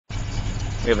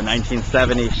We have a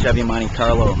 1970 Chevy Monte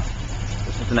Carlo.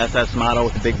 This is an SS model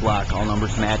with a big block, all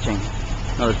numbers matching.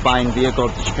 Another fine vehicle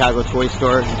at the Chicago Toy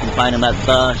Store. You can find them at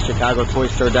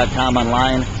thechicagotoystore.com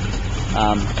online.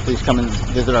 Please come and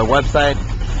visit our website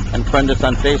and friend us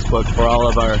on Facebook for all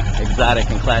of our exotic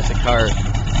and classic cars.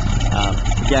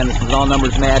 Again, this is all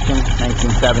numbers matching,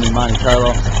 1970 Monte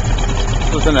Carlo.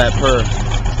 Listen to that purr.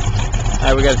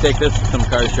 Alright, we got to take this to some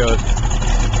car shows.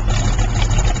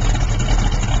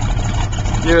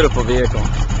 Beautiful vehicle.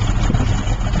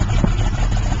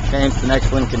 Paint's in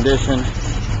excellent condition.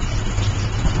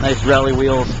 Nice rally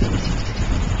wheels.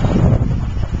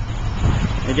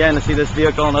 Again, to see this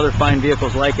vehicle and other fine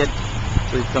vehicles like it,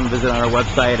 please come visit our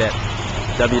website at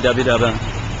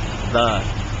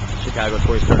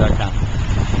www.thechicagotoystore.com.